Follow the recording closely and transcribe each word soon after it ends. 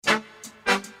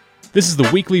This is the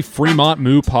weekly Fremont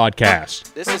Moo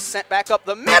podcast. This is sent back up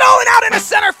the middle and out into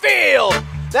center field.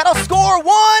 That'll score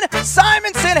one.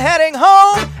 Simonson heading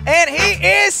home, and he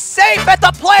is safe at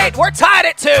the plate. We're tied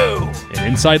at 2. An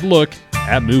inside look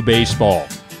at Moo baseball.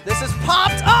 This is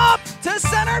popped up to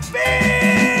center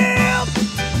field.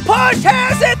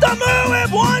 Podcast at the Moo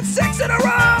have won 6 in a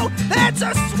row. That's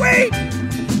a sweep.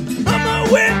 The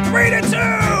Moo win 3-2.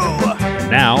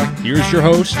 And now, here's your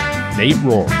host, Nate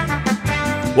Rohr.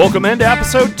 Welcome into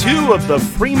episode 2 of the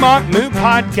Fremont Moo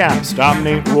podcast. I'm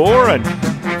Nate Rohr,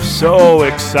 and so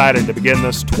excited to begin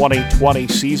this 2020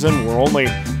 season. We're only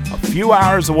a few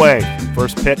hours away from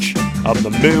first pitch of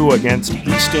the Moo against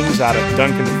Hastings out at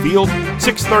Duncan Field.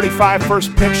 6:35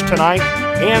 first pitch tonight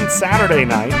and Saturday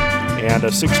night, and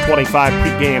a 6:25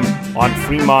 pregame on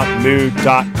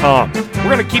FremontMoo.com. We're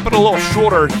going to keep it a little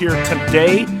shorter here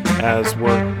today as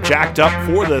we're jacked up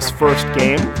for this first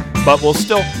game, but we'll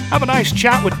still have a nice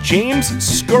chat with James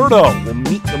Scurto. We'll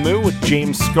meet the Moo with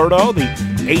James Scurto,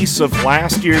 the ace of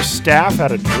last year's staff,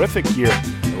 had a terrific year.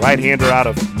 The right-hander out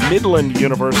of Midland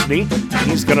University.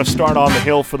 He's going to start on the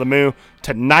hill for the Moo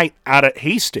tonight out at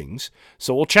Hastings.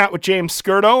 So we'll chat with James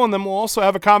Scurto, and then we'll also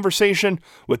have a conversation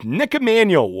with Nick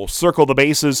Emanuel. We'll circle the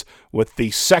bases with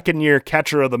the second-year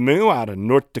catcher of the Moo out of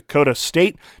North Dakota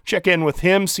State. Check in with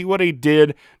him, see what he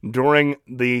did during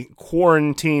the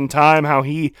quarantine time, how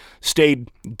he stayed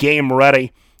game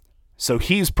ready. So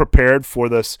he's prepared for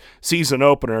this season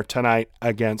opener tonight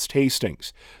against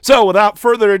Hastings. So without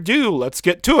further ado, let's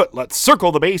get to it. Let's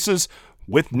circle the bases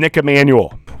with Nick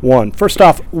Emanuel. First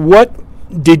off, what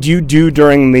did you do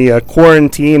during the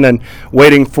quarantine and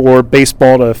waiting for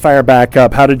baseball to fire back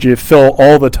up? How did you fill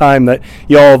all the time that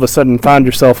you all of a sudden found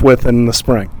yourself with in the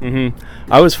spring?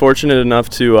 I was fortunate enough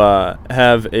to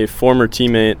have a former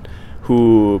teammate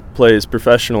who plays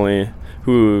professionally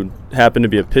who happened to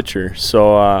be a pitcher.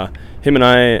 So him and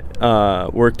I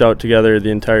worked out together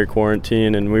the entire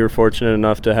quarantine, and we were fortunate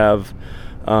enough to have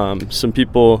some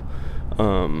people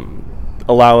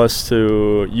allow us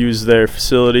to use their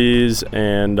facilities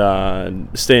and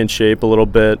stay in shape a little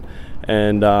bit,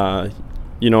 and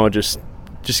just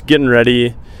getting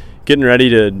ready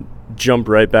to jump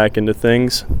right back into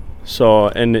things. So,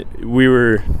 and we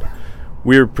were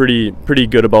pretty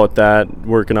good about that,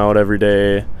 working out every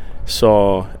day.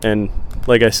 So, and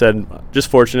like I said, just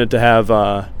fortunate to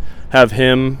have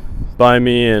him by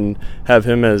me and have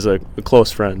him as a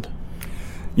close friend.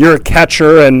 You're a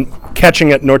catcher, and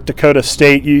catching at North Dakota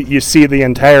State, you see the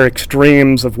entire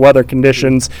extremes of weather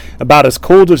conditions, about as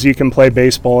cold as you can play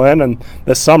baseball in, and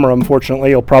this summer, unfortunately,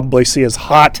 you'll probably see as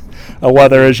hot a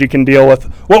weather as you can deal with.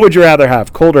 What would you rather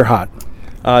have, cold or hot?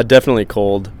 Definitely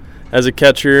cold. As a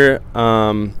catcher,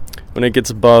 when it gets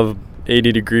above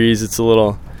 80 degrees, it's a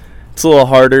little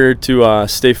harder to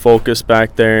stay focused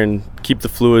back there and keep the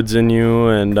fluids in you,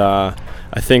 and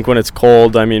I think when it's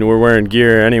cold, I mean, we're wearing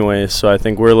gear anyway, so I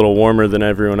think we're a little warmer than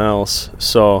everyone else.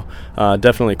 So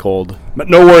definitely cold. But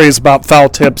no worries about foul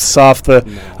tips off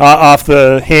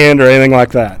the hand or anything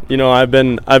like that. You know, I've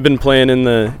been playing in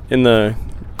the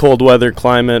cold weather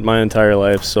climate my entire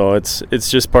life, so it's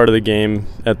just part of the game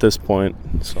at this point.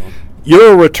 So.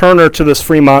 You're a returner to this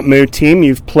Fremont Moo team.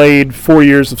 You've played 4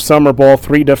 years of summer ball,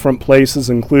 3 different places,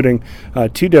 including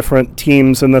 2 different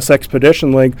teams in this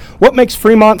Expedition League. What makes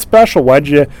Fremont special? Why'd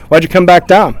you come back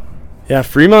down? Yeah,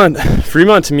 Fremont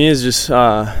to me is just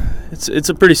it's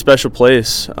a pretty special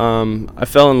place. I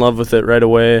fell in love with it right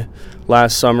away.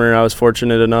 Last summer, I was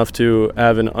fortunate enough to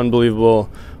have an unbelievable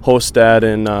host dad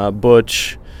in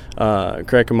Butch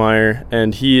Kreckemeyer,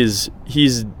 and he's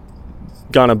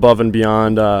gone above and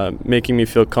beyond, making me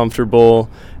feel comfortable,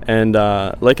 and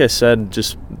like I said,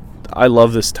 just I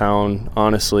love this town.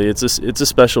 Honestly, it's a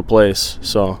special place.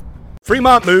 So.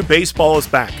 Fremont Moo baseball is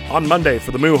back. On Monday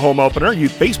for the Moo home opener,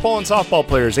 youth baseball and softball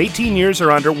players 18 years or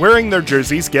under wearing their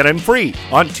jerseys get in free.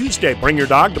 On Tuesday, bring your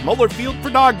dog to Muller Field for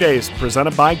Dog Days,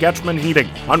 presented by Getchman Heating.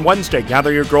 On Wednesday,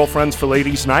 gather your girlfriends for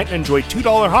Ladies' Night and enjoy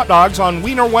 $2 hot dogs on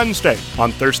Wiener Wednesday.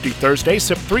 On Thursday,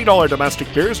 sip $3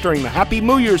 domestic beers during the Happy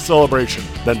Moo Year celebration.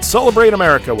 Then celebrate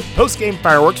America with post-game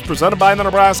fireworks presented by the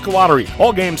Nebraska Lottery.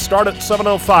 All games start at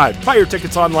 7:05. Buy your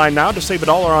tickets online now to save $1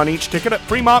 on each ticket at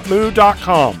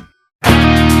FremontMoo.com.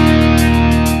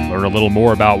 Learn a little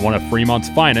more about one of Fremont's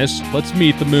finest. Let's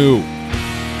meet the Moo.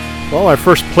 Well, our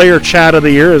first player chat of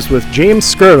the year is with James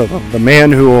Scurto, the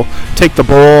man who will take the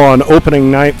ball on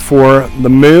opening night for the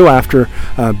Moo after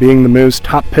being the Moo's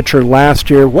top pitcher last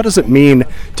year. What does it mean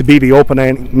to be the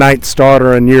opening night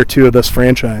starter in year 2 of this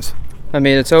franchise? I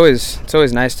mean, it's always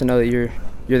nice to know that you're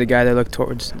the guy they look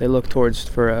towards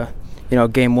for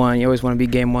game 1. You always want to be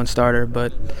game 1 starter,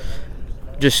 but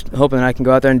just hoping that I can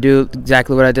go out there and do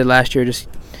exactly what I did last year, just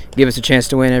give us a chance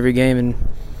to win every game and,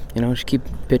 just keep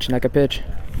pitching like I pitch.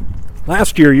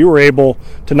 Last year, you were able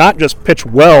to not just pitch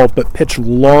well, but pitch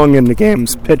long into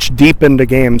games, pitch deep into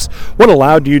games. What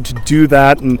allowed you to do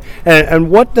that,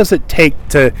 and what does it take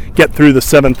to get through the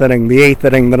 7th inning, the 8th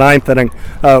inning, the 9th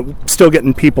inning, still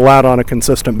getting people out on a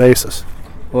consistent basis?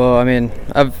 Well, I mean,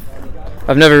 I've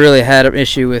never really had an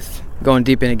issue with going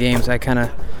deep into games. I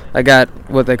got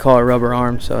what they call a rubber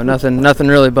arm, so nothing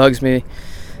really bugs me.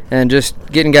 And just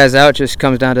getting guys out just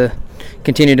comes down to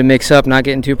continue to mix up, not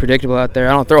getting too predictable out there.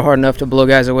 I don't throw hard enough to blow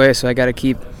guys away, so I got to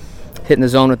keep hitting the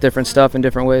zone with different stuff in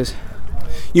different ways.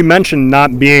 You mentioned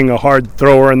not being a hard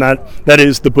thrower, and that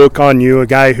is the book on you, a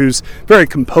guy who's very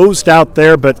composed out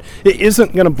there, but it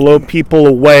isn't going to blow people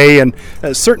away. And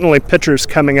certainly pitchers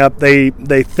coming up, they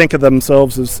think of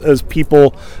themselves as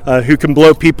people who can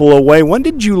blow people away. When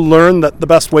did you learn that the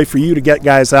best way for you to get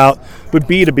guys out would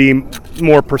be to be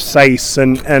more precise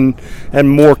and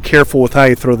more careful with how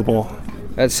you throw the ball?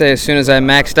 I'd say as soon as I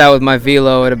maxed out with my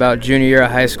velo at about junior year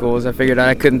of high school, I figured out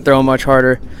I couldn't throw much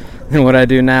harder than what I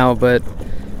do now. But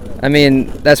I mean,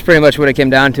 that's pretty much what it came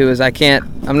down to, is I'm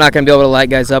not going to be able to light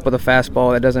guys up with a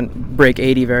fastball that doesn't break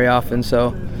 80 very often.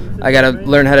 So I got to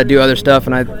learn how to do other stuff,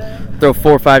 and I throw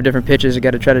 4 or 5 different pitches. I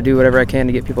got to try to do whatever I can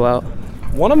to get people out.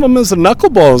 One of them is a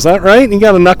knuckleball, is that right? You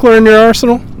got a knuckler in your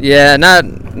arsenal? Yeah,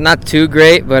 not too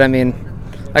great, but I mean,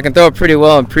 I can throw it pretty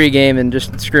well in pregame and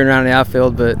just screwing around in the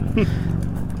outfield, but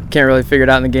can't really figure it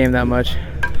out in the game that much.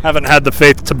 Haven't had the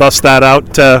faith to bust that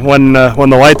out when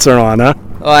the lights are on, huh?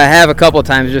 Well, I have a couple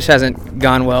times. It just hasn't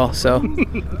gone well. So,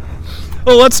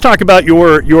 well, let's talk about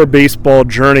your baseball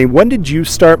journey. When did you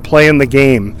start playing the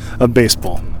game of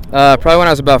baseball? Probably when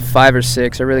I was about 5 or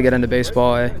 6. I really got into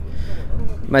baseball.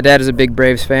 My dad is a big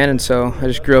Braves fan, and so I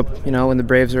just grew up, when the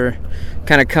Braves were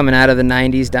kind of coming out of the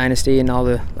 90s dynasty and all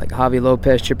the, like, Javi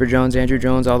Lopez, Chipper Jones, Andrew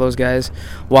Jones, all those guys,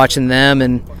 watching them,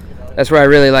 and that's where I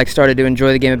really started to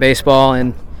enjoy the game of baseball.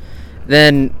 And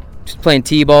then just playing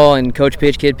t-ball and coach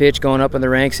pitch, kid pitch, going up in the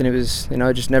ranks, and it was,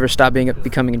 it just never stopped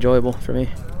becoming enjoyable for me.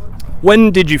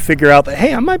 When did you figure out that,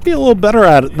 hey, I might be a little better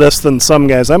at this than some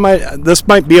guys? This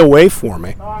might be a way for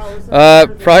me.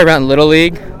 Probably around Little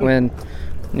League, when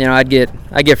I'd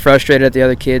get frustrated at the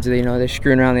other kids. They're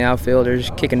screwing around the outfield or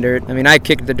just kicking dirt. I mean, I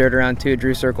kicked the dirt around too,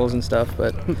 drew circles and stuff,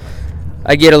 but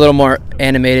I get a little more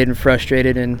animated and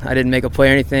frustrated, and I didn't make a play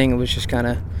or anything. It was just kind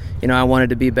of, I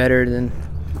wanted to be better than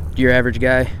your average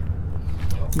guy.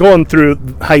 Going through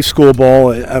high school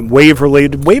ball at Waverly,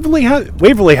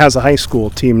 Waverly has a high school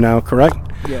team now, correct?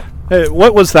 Yeah.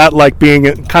 What was that like, being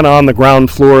kind of on the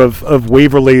ground floor of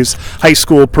Waverly's high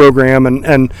school program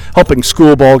and helping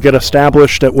school ball get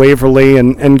established at Waverly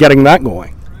and getting that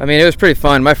going? I mean, it was pretty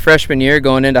fun. My freshman year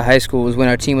going into high school was when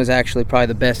our team was actually probably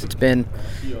the best it's been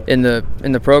in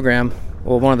the program.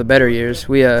 Well, one of the better years.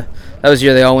 That was the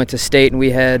year they all went to state, and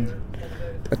we had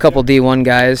a couple D1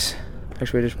 guys.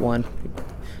 Actually, just one.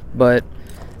 But,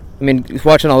 I mean,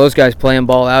 watching all those guys playing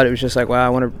ball out, it was just like, wow, I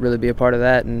want to really be a part of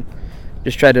that, and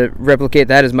just try to replicate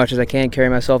that as much as I can, carry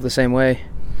myself the same way.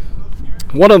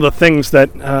 One of the things that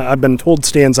I've been told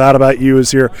stands out about you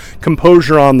is your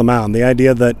composure on the mound, the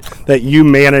idea that you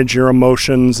manage your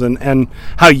emotions and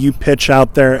how you pitch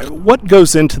out there. What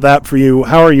goes into that for you?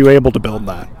 How are you able to build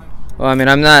that? Well, I mean,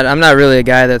 I'm not really a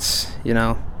guy that's,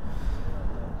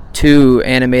 too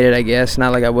animated, I guess,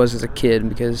 not like I was as a kid,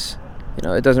 because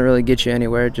it doesn't really get you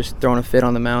anywhere, just throwing a fit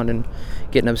on the mound and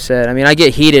getting upset. I mean, I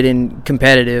get heated and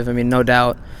competitive. I mean, no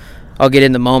doubt I'll get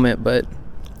in the moment, but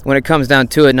when it comes down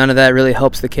to it, none of that really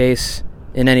helps the case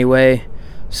in any way.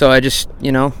 So I just,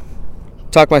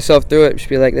 talk myself through it, just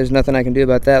be like, there's nothing I can do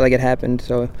about that, like it happened.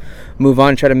 So move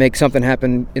on, try to make something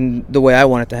happen in the way I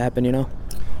want it to happen,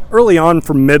 Early on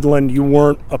for Midland, you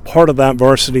weren't a part of that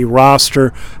varsity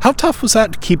roster. How tough was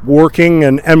that to keep working,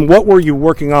 and what were you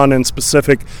working on in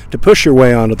specific to push your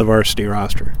way onto the varsity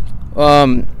roster?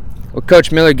 Well,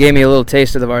 Coach Miller gave me a little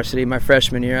taste of the varsity my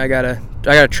freshman year. I gotta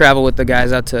travel with the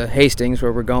guys out to Hastings,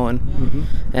 where we're going,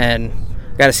 and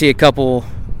got to see a couple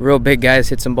real big guys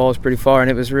hit some balls pretty far,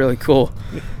 and it was really cool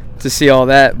to see all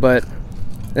that. But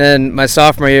then my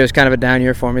sophomore year was kind of a down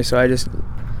year for me, so I just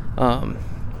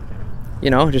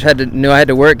just knew I had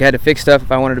to work, had to fix stuff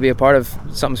if I wanted to be a part of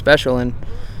something special. And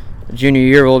junior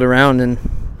year rolled around, and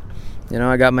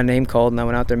I got my name called, and I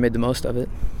went out there and made the most of it.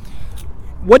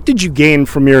 What did you gain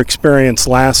from your experience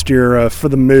last year for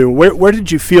the Moo? Where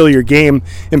did you feel your game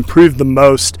improved the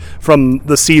most from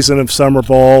the season of summer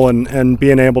ball and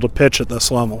being able to pitch at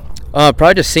this level?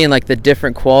 Probably just seeing the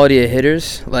different quality of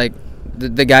hitters, like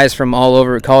the guys from all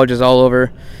over, colleges all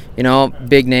over,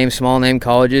 big name, small name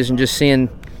colleges, and just seeing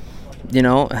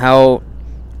how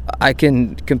I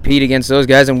can compete against those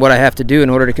guys and what I have to do in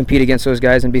order to compete against those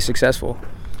guys and be successful.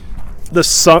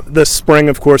 This spring,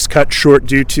 of course, cut short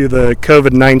due to the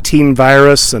COVID-19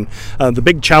 virus, and the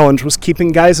big challenge was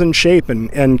keeping guys in shape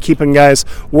and keeping guys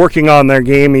working on their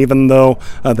game, even though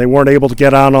they weren't able to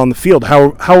get out on the field.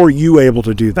 How were you able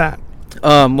to do that?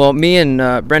 Well, me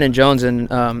and Brendan Jones and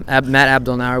Matt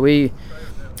Abdelnaur,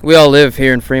 we all live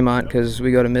here in Fremont because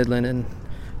we go to Midland, and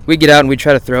we get out and we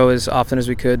try to throw as often as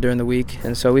we could during the week.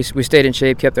 And so we stayed in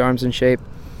shape, kept our arms in shape,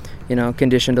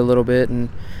 conditioned a little bit, and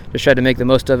just tried to make the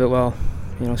most of it while,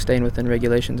 staying within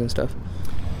regulations and stuff.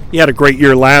 You had a great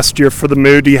year last year for the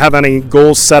Moo. Do you have any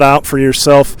goals set out for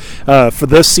yourself for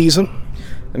this season?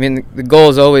 I mean, the goal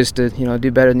is always to,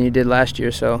 do better than you did last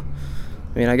year. So,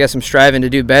 I guess I'm striving to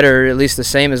do better, at least the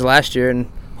same as last year, and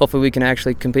hopefully we can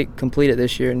actually complete it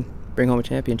this year and bring home a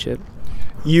championship.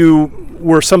 You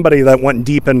were somebody that went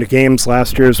deep into games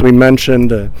last year, as we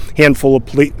mentioned, a handful of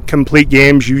complete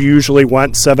games. You usually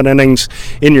went 7 innings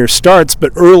in your starts,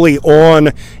 but early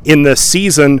on in this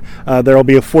season, there will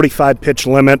be a 45-pitch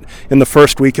limit in the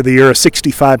first week of the year, a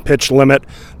 65-pitch limit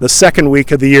the second week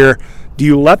of the year. Do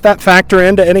you let that factor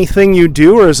into anything you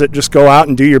do, or is it just go out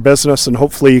and do your business and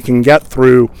hopefully you can get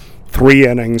through 3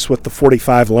 innings with the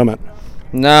 45 limit?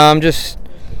 No, I'm just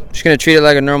going to treat it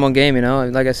like a normal game,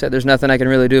 Like I said, there's nothing I can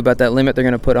really do about that limit they're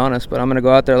going to put on us, but I'm going to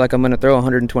go out there like I'm going to throw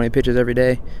 120 pitches every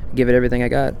day, give it everything I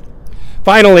got.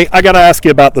 Finally, I got to ask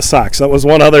you about the socks. That was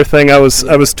one other thing I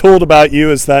was told about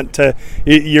you, is that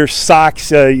your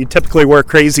socks, you typically wear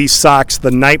crazy socks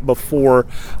the night before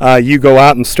you go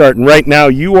out and start. And right now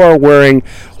you are wearing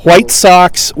white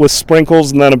socks with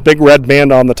sprinkles and then a big red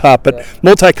band on the top, but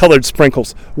multicolored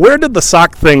sprinkles. Where did the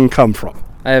sock thing come from?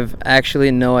 I have actually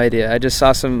no idea. I just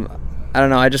saw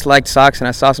I just liked socks, and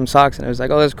I saw some socks, and I was like,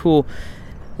 oh, that's cool.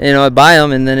 I buy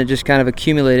them, and then it just kind of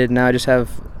accumulated. Now I just have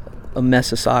a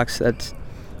mess of socks that's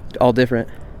all different.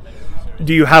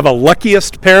 Do you have a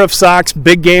luckiest pair of socks,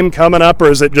 big game coming up,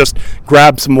 or is it just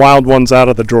grab some wild ones out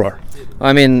of the drawer?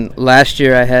 Last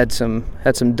year I had some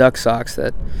duck socks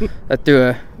that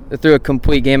threw a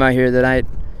complete game out here that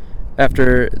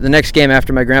after the next game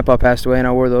after my grandpa passed away, and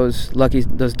I wore those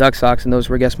duck socks, and those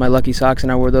were, I guess, my lucky socks,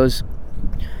 and I wore those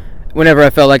whenever I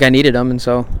felt like I needed them. And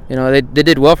so, they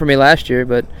did well for me last year,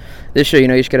 but this year, you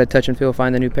just got to touch and feel,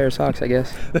 find the new pair of socks, I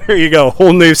guess. There you go,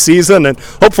 whole new season, and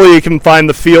hopefully you can find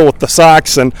the feel with the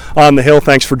socks and on the hill.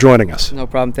 Thanks for joining us. No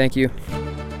problem, thank you.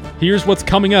 Here's what's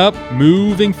coming up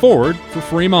moving forward for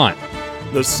Fremont.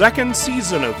 The second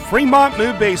season of Fremont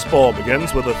Moo Baseball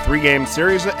begins with a 3-game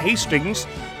series at Hastings,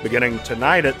 beginning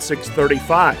tonight at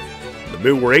 6:35. The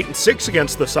Moo were 8-6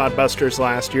 against the Sodbusters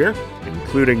last year,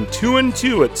 including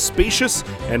 2-2 at spacious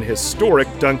and historic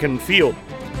Duncan Field.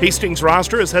 Hastings'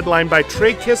 roster is headlined by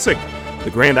Trey Kissick.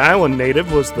 The Grand Island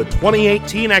native was the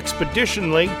 2018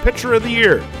 Expedition League Pitcher of the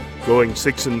Year, going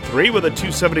 6-3 with a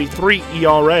 2.73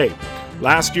 ERA.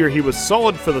 Last year he was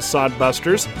solid for the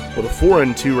Sodbusters with a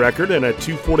 4-2 record and a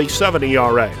 2.47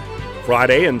 ERA.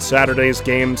 Friday and Saturday's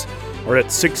games are at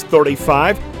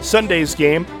 6:35. Sunday's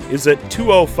game is at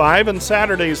 2:05, and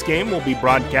Saturday's game will be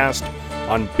broadcast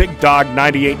on Big Dog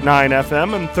 98.9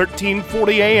 FM and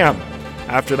 1340 AM.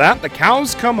 After that, the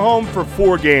Cows come home for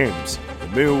 4 games. The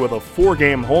Moo with a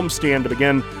 4-game homestand to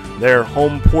begin their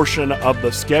home portion of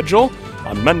the schedule.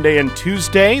 On Monday and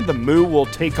Tuesday, the Moo will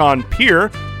take on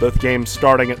Pierre, both games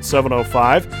starting at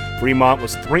 7:05. Fremont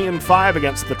was 3-5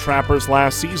 against the Trappers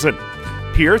last season.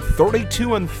 Pierre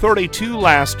 32-32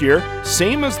 last year,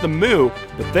 same as the Moo,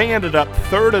 but they ended up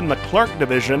 3rd in the Clark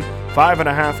Division,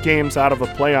 5.5 games out of a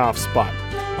playoff spot.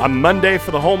 On Monday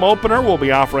for the home opener, we'll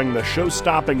be offering the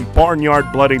show-stopping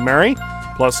Barnyard Bloody Mary,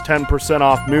 plus 10%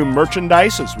 off Moo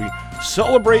merchandise as we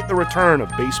celebrate the return of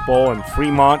baseball in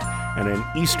Fremont and in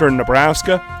eastern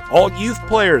Nebraska. All youth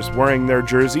players wearing their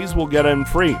jerseys will get in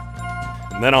free.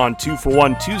 And then on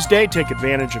 2-for-1 Tuesday, take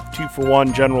advantage of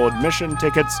 2-for-1 general admission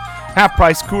tickets,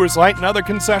 half-price Coors Light, and other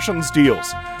concessions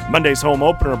deals. Monday's home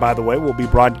opener, by the way, will be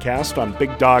broadcast on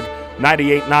Big Dog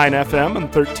 98.9 FM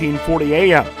and 1340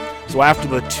 AM. So after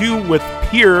the 2 with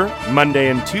Pierre Monday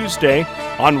and Tuesday,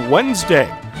 on Wednesday,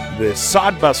 the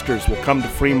Sodbusters will come to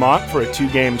Fremont for a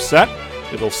 2-game set.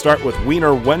 It'll start with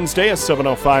Wiener Wednesday, a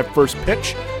 7:05 first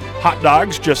pitch. Hot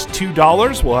dogs, just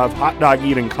 $2. We'll have hot dog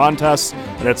eating contests,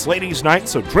 and it's ladies' night,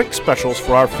 so drink specials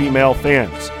for our female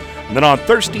fans. And then on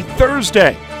Thursday,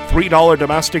 $3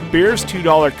 domestic beers,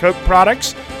 $2 Coke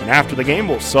products, and after the game,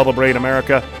 we'll celebrate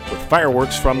America with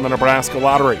fireworks from the Nebraska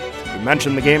Lottery. We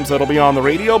mentioned the games that'll be on the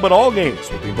radio, but all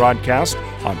games will be broadcast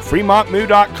on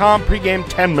FremontMoo.com pregame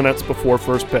 10 minutes before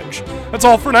first pitch. That's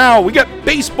all for now. We got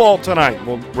baseball tonight.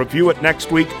 We'll review it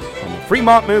next week on the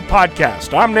Fremont Moo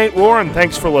Podcast. I'm Nate Rohr, and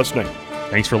thanks for listening.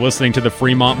 Thanks for listening to the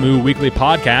Fremont Moo Weekly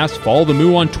Podcast. Follow the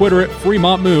Moo on Twitter at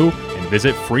Fremont Moo and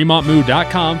visit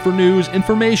FremontMoo.com for news,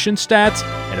 information, stats,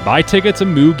 and to buy tickets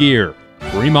and Moo gear.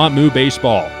 Fremont Moo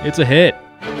Baseball. It's a hit.